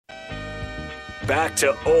Back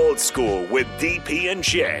to old school with DP and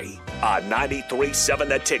J on 93.7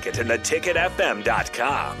 The Ticket and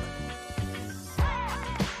theticketfm.com.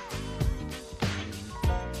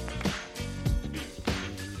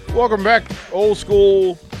 Welcome back, old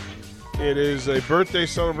school. It is a birthday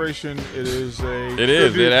celebration. It is a It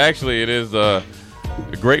is. It actually, it is a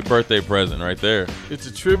great birthday present right there. It's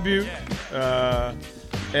a tribute,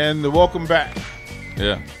 and the welcome back.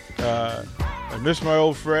 Yeah. I miss my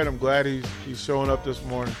old friend. I'm glad he's showing up this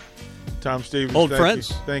morning. Tom Stevens. Old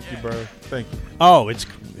friends. Thank you, brother. Thank you. Oh, it's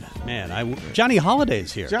Johnny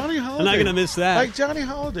Holiday's here. Johnny Holiday. I'm not going to miss that. Like Johnny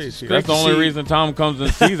Holiday's here. That's the only reason Tom comes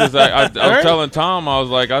and sees us. I was telling Tom, I was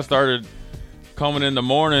like, I started coming in the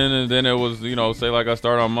morning, and then it was, say like I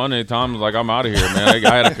start on Monday. Tom was like, I'm out of here, man. I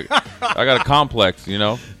got a complex,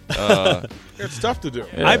 It's tough to do.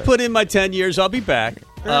 Yeah. I put in my 10 years. I'll be back.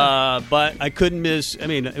 But I couldn't miss. I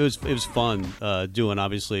mean, it was fun doing,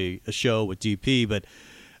 obviously, a show with DP. But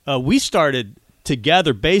we started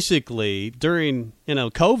together basically during,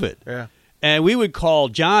 COVID. Yeah. And we would call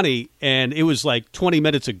Johnny, and it was like 20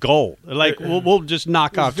 minutes of gold. Like, we'll just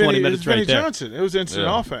knock off 20 minutes right there. Vinny Johnson. It was instant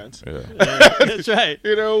offense. Yeah. That's right.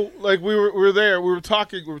 Like we were there. We were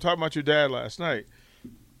talking about your dad last night.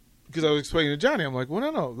 Because I was explaining to Johnny, I'm like,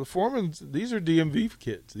 well, no, the Foremans, these are DMV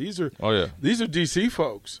kids. These are DC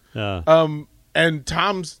folks. And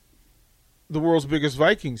Tom's the world's biggest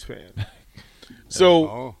Vikings fan.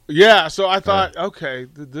 So so I thought, okay,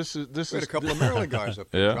 this is. We had a couple of Maryland guys up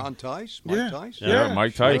there. Yeah. John Tice, Mike Tice. Yeah,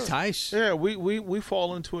 Mike Tice. Mike Tice. Yeah, we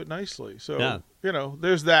fall into it nicely. So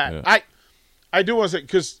there's that. Yeah. I do want to say,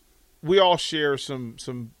 because we all share some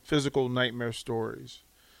physical nightmare stories.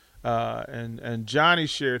 And Johnny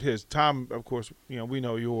shared his. Tom, of course, we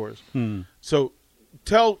know yours. So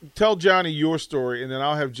tell Johnny your story, and then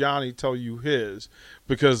I'll have Johnny tell you his,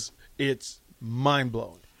 because it's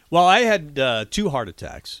mind-blowing. Well, I had 2 heart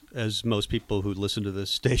attacks, as most people who listen to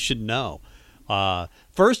this station know.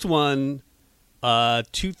 First one,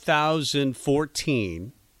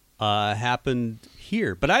 2014, happened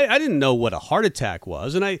here. But I didn't know what a heart attack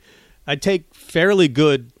was, and I take fairly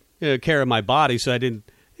good care of my body, so I didn't.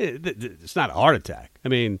 It's not a heart attack. I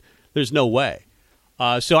mean, there's no way.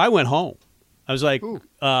 So I went home. I was like,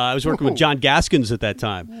 I was working with John Gaskins at that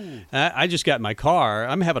time. I just got in my car.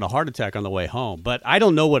 I'm having a heart attack on the way home, but I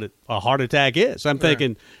don't know what a heart attack is. I'm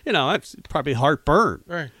thinking, it's probably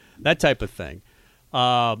heartburn, that type of thing.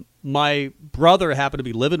 My brother happened to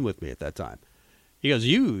be living with me at that time. He goes,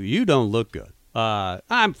 you don't look good.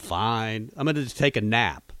 I'm fine. I'm going to just take a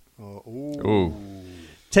nap.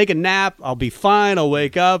 Take a nap. I'll be fine. I'll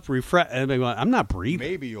wake up, refresh. I'm not breathing.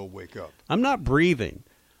 Maybe you'll wake up. I'm not breathing.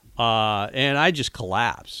 And I just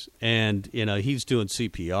collapse. And, he's doing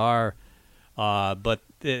CPR, but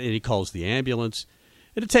he calls the ambulance.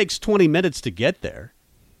 And it takes 20 minutes to get there.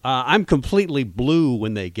 I'm completely blue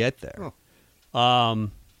when they get there.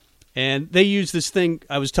 And they use this thing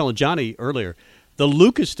I was telling Johnny earlier, the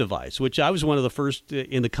Lucas device, which I was one of the first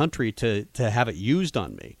in the country to have it used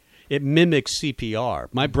on me. It mimics CPR.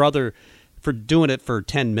 My brother, for doing it for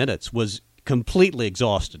 10 minutes, was completely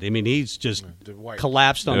exhausted. I mean, he's just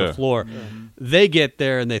collapsed on the floor. Yeah. They get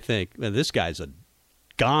there and they think, man, this guy's a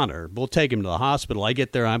goner. We'll take him to the hospital. I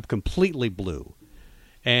get there, I'm completely blue.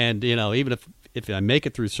 And, even if I make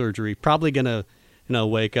it through surgery, probably going to,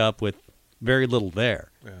 wake up with very little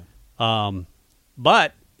there. Yeah.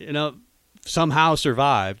 But, somehow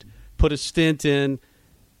survived, put a stint in.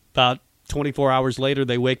 About 24 hours later,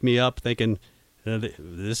 they wake me up thinking,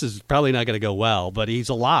 this is probably not going to go well, but he's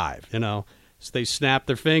alive, So they snap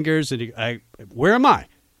their fingers, and where am I?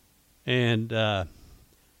 And I'm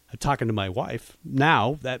talking to my wife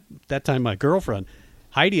now, that time my girlfriend,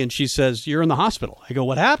 Heidi, and she says, you're in the hospital. I go,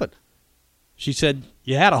 what happened? She said,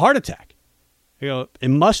 you had a heart attack. I go, it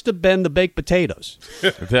must have been the baked potatoes.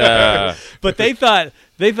 But they thought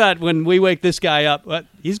when we wake this guy up,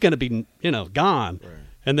 he's going to be, gone. Right.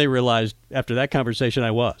 And they realized after that conversation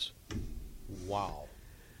I was. Wow.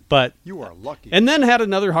 But you are lucky. And then had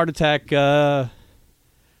another heart attack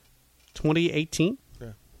 2018. Yeah.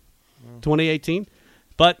 2018.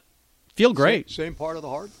 But feel great. Same part of the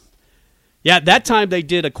heart? Yeah, that time they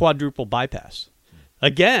did a quadruple bypass.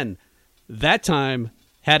 Again, that time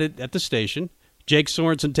had it at the station. Jake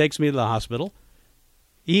Sorensen takes me to the hospital.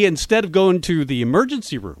 He, instead of going to the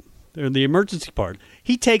emergency room, or the emergency part,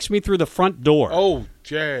 he takes me through the front door. Oh,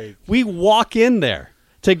 Jake. We walk in there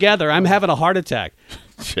together. I'm having a heart attack.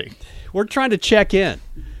 Jake. We're trying to check in.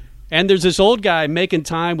 And there's this old guy making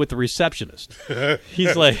time with the receptionist.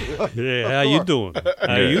 He's like, hey, how you doing?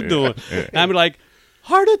 How you doing? And I'm like,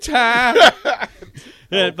 heart attack.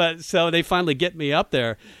 But so they finally get me up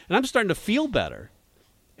there, and I'm starting to feel better.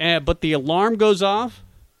 But the alarm goes off,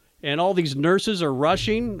 and all these nurses are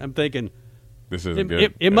rushing. I'm thinking, this isn't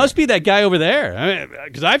good. It must be that guy over there,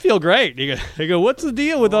 because I feel great. They go, what's the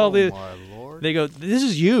deal with all this? My Lord. They go, this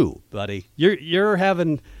is you, buddy. You're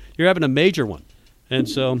having a major one, and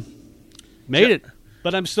so made it.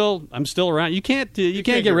 But I'm still around. You can't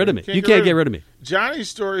get rid of me. You can't get rid of me. Johnny's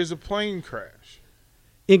story is a plane crash.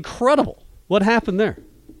 Incredible. What happened there?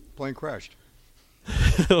 Plane crashed.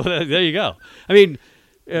 There you go. I mean,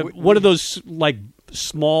 one of those like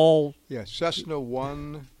small. Yeah, Cessna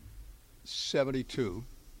 172.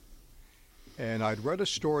 And I'd read a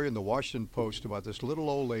story in the Washington Post about this little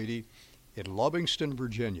old lady in Lovingston,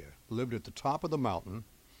 Virginia, lived at the top of the mountain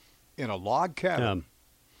in a log cabin.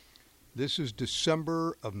 This is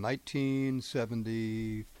December of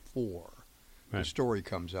 1974. Right. The story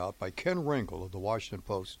comes out by Ken Ringel of the Washington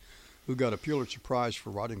Post, who got a Pulitzer Prize for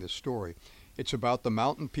writing this story. It's about the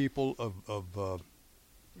mountain people of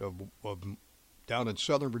down in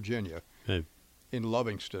Southern Virginia, in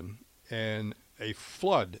Lovingston, and a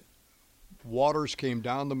flood. Waters came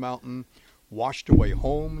down the mountain, washed away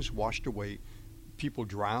homes, washed away people,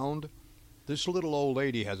 drowned. This little old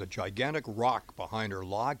lady has a gigantic rock behind her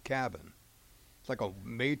log cabin. It's like a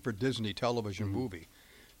made-for-Disney television movie.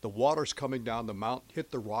 The water's coming down the mountain, hit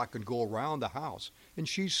the rock, and go around the house. And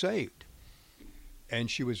she's saved. And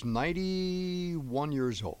she was 91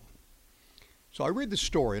 years old. So I read the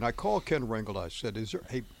story, and I called Ken Ringel. I said,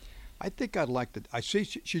 hey, I think I'd like to, I see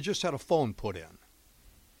she just had a phone put in.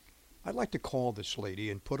 I'd like to call this lady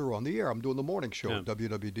and put her on the air. I'm doing the morning show at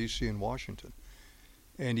WWDC in Washington.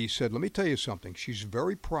 And he said, let me tell you something. She's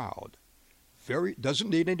very proud, doesn't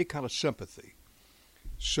need any kind of sympathy.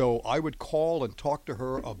 So I would call and talk to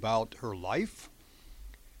her about her life,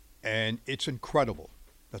 and it's incredible.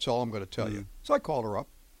 That's all I'm going to tell you. So I called her up,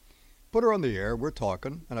 put her on the air, we're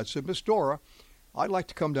talking, and I said, Miss Dora, I'd like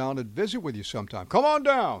to come down and visit with you sometime. Come on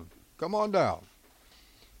down.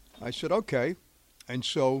 I said, okay. And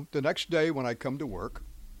so the next day when I come to work,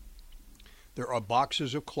 there are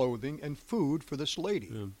boxes of clothing and food for this lady.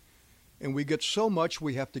 Yeah. And we get so much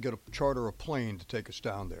we have to charter a plane to take us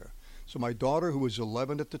down there. So my daughter, who was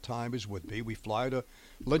 11 at the time, is with me. We fly to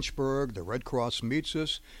Lynchburg. The Red Cross meets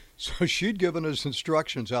us. So she'd given us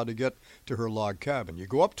instructions how to get to her log cabin. You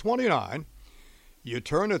go up 29. You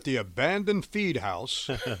turn at the abandoned feed house.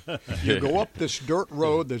 You go up this dirt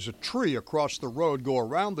road. There's a tree across the road. Go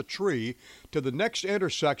around the tree to the next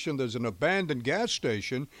intersection. There's an abandoned gas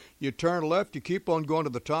station. You turn left. You keep on going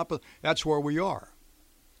to the top. That's where we are.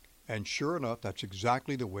 And sure enough, that's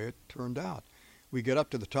exactly the way it turned out. We get up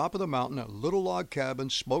to the top of the mountain, a little log cabin,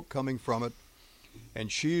 smoke coming from it,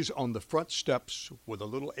 and she's on the front steps with a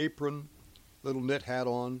little apron, little knit hat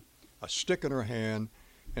on, a stick in her hand,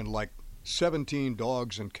 and like 17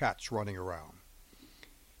 dogs and cats running around.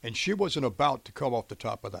 And she wasn't about to come off the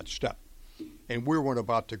top of that step, and we weren't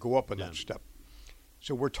about to go up on that step.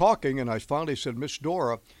 So we're talking, and I finally said, Miss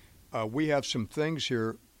Dora, we have some things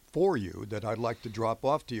here for you that I'd like to drop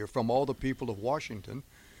off to you from all the people of Washington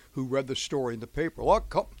who read the story in the paper. Well,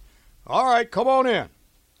 all right, come on in.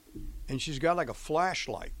 And she's got like a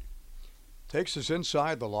flashlight. Takes us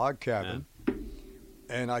inside the log cabin,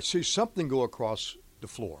 and I see something go across the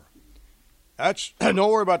floor. Don't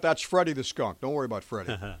worry about that. That's Freddie the skunk. Don't worry about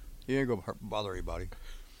Freddie. He ain't going to bother anybody.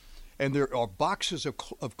 And there are boxes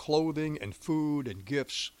of clothing and food and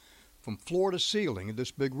gifts from floor to ceiling in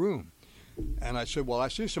this big room. And I said, well, I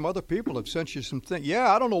see some other people have sent you some things.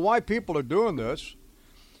 Yeah, I don't know why people are doing this.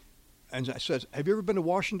 And I said, have you ever been to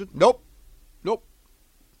Washington? Nope.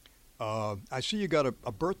 I see you got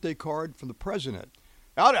a birthday card from the president.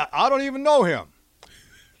 I don't even know him.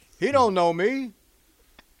 He don't know me.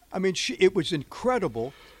 I mean, it was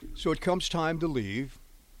incredible. So it comes time to leave.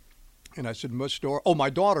 And I said, Miss Dora, my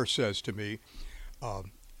daughter says to me,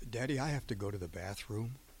 Daddy, I have to go to the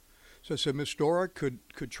bathroom. So I said, Miss Dora, could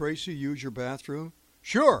Tracy use your bathroom?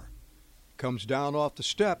 Sure. Comes down off the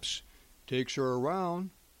steps, takes her around.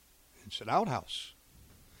 It's an outhouse.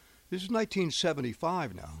 This is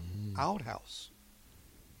 1975 now. Outhouse.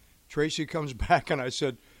 Tracy comes back, and I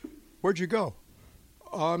said, where'd you go?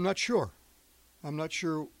 I'm not sure.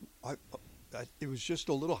 It was just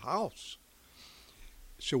a little house.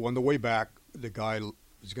 So on the way back, the guy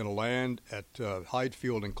was going to land at Hyde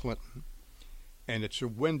Field in Clinton, and it's a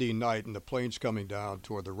windy night, and the plane's coming down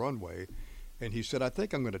toward the runway, and he said, I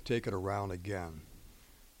think I'm going to take it around again.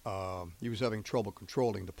 He was having trouble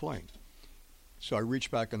controlling the plane. So I reached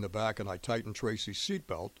back in the back and I tightened Tracy's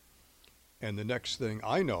seatbelt, and the next thing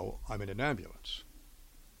I know, I'm in an ambulance.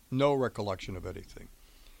 No recollection of anything.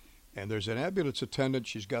 And there's an ambulance attendant.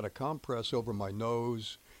 She's got a compress over my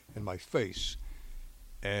nose and my face.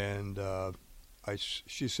 And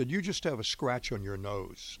she said, you just have a scratch on your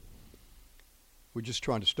nose. We're just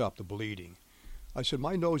trying to stop the bleeding. I said,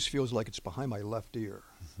 my nose feels like it's behind my left ear.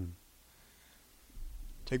 Mm-hmm.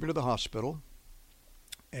 Take me to the hospital.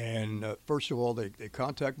 And first of all, they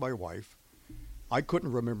contact my wife. I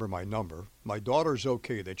couldn't remember my number. My daughter's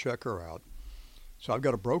okay. They check her out. So I've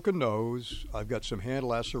got a broken nose. I've got some hand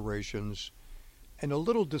lacerations and a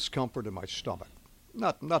little discomfort in my stomach.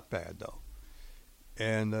 Not bad, though.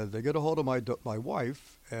 And they get a hold of my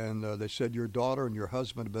wife, and they said, your daughter and your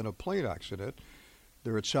husband have been in a plane accident.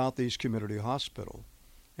 They're at Southeast Community Hospital.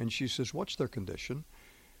 And she says, what's their condition?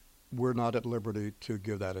 We're not at liberty to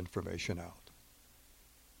give that information out.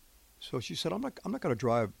 So she said, I'm not going to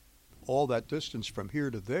drive all that distance from here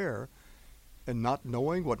to there and not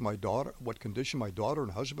knowing what condition my daughter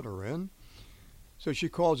and husband are in. So she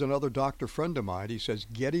calls another doctor friend of mine. He says,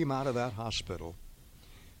 get him out of that hospital.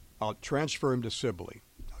 I'll transfer him to Sibley.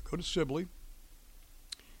 I'll go to Sibley.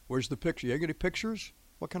 Where's the picture? You got any pictures?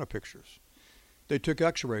 What kind of pictures? They took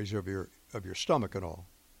x-rays of your stomach and all.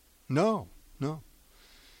 No.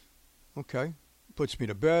 Okay. Puts me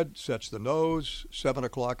to bed, sets the nose, 7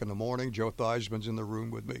 o'clock in the morning. Joe Theismann's in the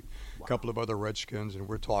room with me, a couple of other Redskins, and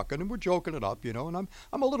we're talking, and we're joking it up, and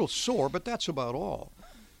I'm a little sore, but that's about all.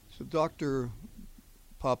 So doctor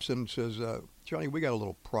pops in and says, Johnny, we got a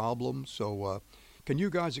little problem, so can you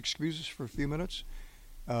guys excuse us for a few minutes?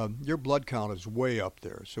 Your blood count is way up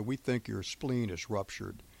there, so we think your spleen is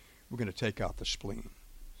ruptured. We're going to take out the spleen.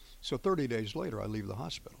 So 30 days later, I leave the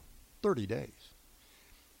hospital. 30 days.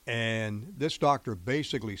 And this doctor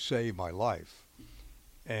basically saved my life.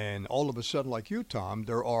 And all of a sudden, like you, Tom,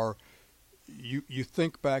 you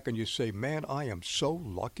think back and you say, man, I am so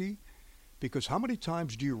lucky. Because how many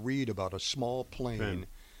times do you read about a small plane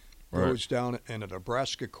goes down in a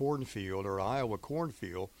Nebraska cornfield or an Iowa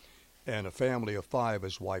cornfield and a family of 5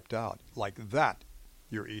 is wiped out? Like that,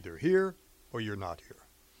 you're either here or you're not here.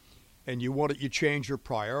 And you change your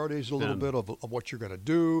priorities a little bit of what you're going to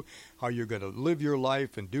do, how you're going to live your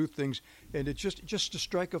life and do things. And it's just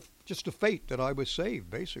a fate that I was saved,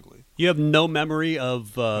 basically. You have no memory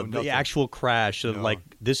of the actual crash of like,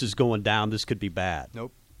 this is going down, this could be bad.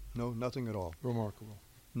 Nope. No, nothing at all. Remarkable.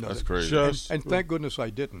 No, that's crazy. And thank goodness I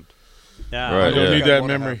didn't. Yeah, right, I don't need that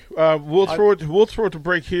memory. We'll throw it to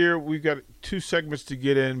break here. We've got 2 segments to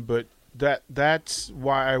get in, but that's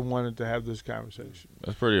why I wanted to have this conversation.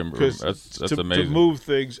 That's pretty amazing. That's amazing. To move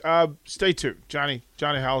things. Stay tuned. Johnny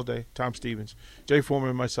Halliday, Tom Stevens, Jay Foreman,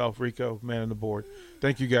 and myself, Rico, man on the board.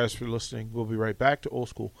 Thank you guys for listening. We'll be right back to Old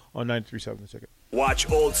School on 93.7 The Ticket.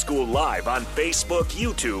 Watch Old School live on Facebook,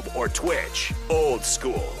 YouTube, or Twitch. Old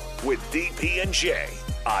School with DP and J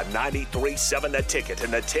on 93.7 The Ticket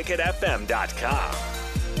and theticketfm.com.